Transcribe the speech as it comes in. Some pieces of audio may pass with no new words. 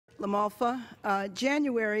Lamalfa.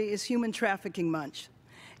 January is Human Trafficking Month,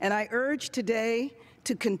 and I urge today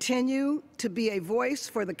to continue to be a voice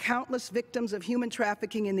for the countless victims of human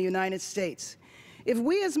trafficking in the United States. If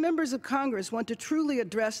we as members of Congress want to truly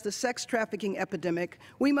address the sex trafficking epidemic,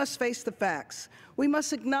 we must face the facts. We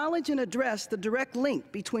must acknowledge and address the direct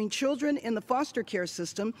link between children in the foster care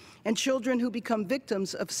system and children who become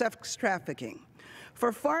victims of sex trafficking.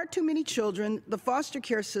 For far too many children, the foster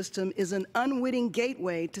care system is an unwitting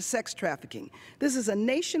gateway to sex trafficking. This is a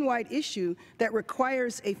nationwide issue that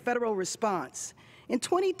requires a federal response. In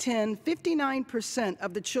 2010, 59%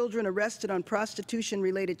 of the children arrested on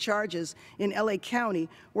prostitution-related charges in LA County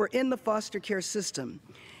were in the foster care system.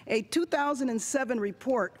 A 2007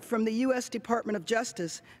 report from the U.S. Department of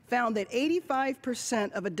Justice found that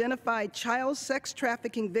 85% of identified child sex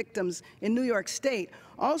trafficking victims in New York State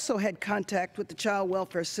also had contact with the child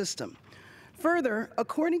welfare system. Further,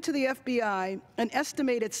 according to the FBI, an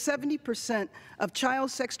estimated 70% of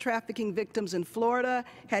child sex trafficking victims in Florida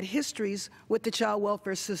had histories with the child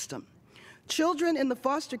welfare system. Children in the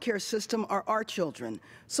foster care system are our children,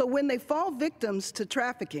 so when they fall victims to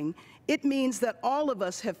trafficking, it means that all of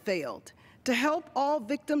us have failed. To help all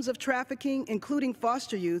victims of trafficking, including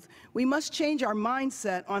foster youth, we must change our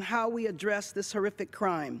mindset on how we address this horrific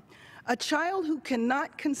crime. A child who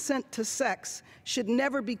cannot consent to sex should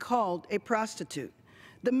never be called a prostitute.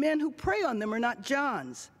 The men who prey on them are not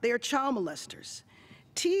Johns, they are child molesters.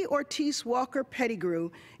 T. Ortiz Walker Pettigrew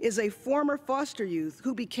is a former foster youth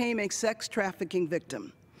who became a sex trafficking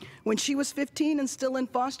victim. When she was 15 and still in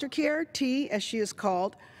foster care, T, as she is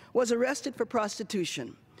called, was arrested for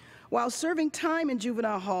prostitution. While serving time in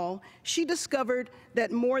juvenile hall, she discovered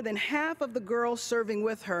that more than half of the girls serving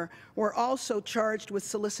with her were also charged with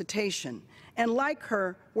solicitation, and like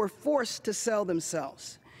her, were forced to sell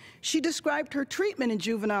themselves. She described her treatment in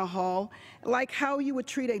juvenile hall like how you would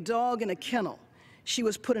treat a dog in a kennel. She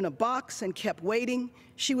was put in a box and kept waiting.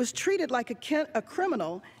 She was treated like a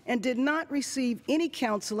criminal and did not receive any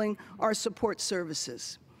counseling or support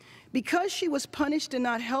services. Because she was punished and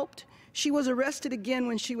not helped, she was arrested again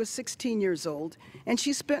when she was 16 years old, and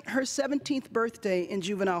she spent her 17th birthday in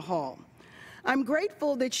juvenile hall. I'm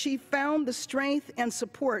grateful that she found the strength and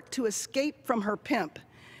support to escape from her pimp.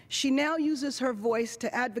 She now uses her voice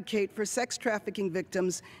to advocate for sex trafficking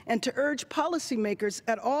victims and to urge policymakers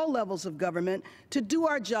at all levels of government to do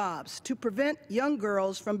our jobs to prevent young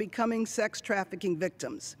girls from becoming sex trafficking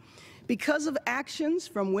victims. Because of actions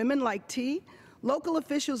from women like T, local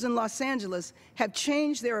officials in Los Angeles have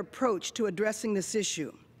changed their approach to addressing this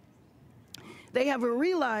issue. They have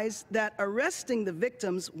realized that arresting the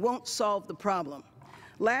victims won't solve the problem.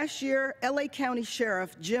 Last year, LA County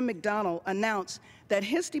Sheriff Jim McDonnell announced that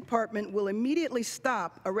his department will immediately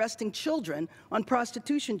stop arresting children on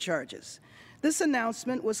prostitution charges. This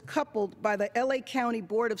announcement was coupled by the LA County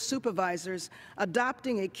Board of Supervisors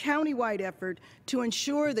adopting a countywide effort to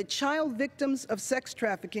ensure that child victims of sex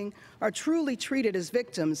trafficking are truly treated as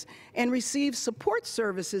victims and receive support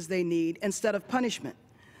services they need instead of punishment.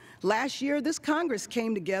 Last year, this Congress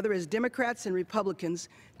came together as Democrats and Republicans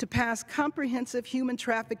to pass comprehensive human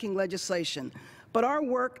trafficking legislation, but our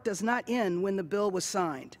work does not end when the bill was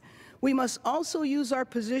signed. We must also use our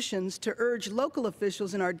positions to urge local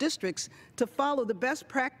officials in our districts to follow the best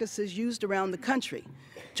practices used around the country.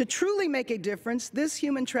 To truly make a difference this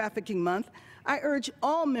Human Trafficking Month, I urge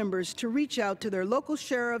all members to reach out to their local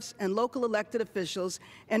sheriffs and local elected officials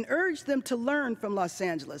and urge them to learn from Los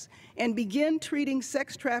Angeles and begin treating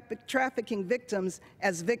sex trafficking victims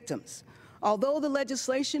as victims. Although the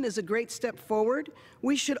legislation is a great step forward,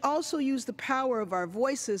 we should also use the power of our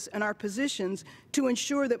voices and our positions to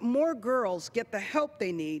ensure that more girls get the help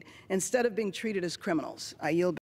they need instead of being treated as criminals. I yield back.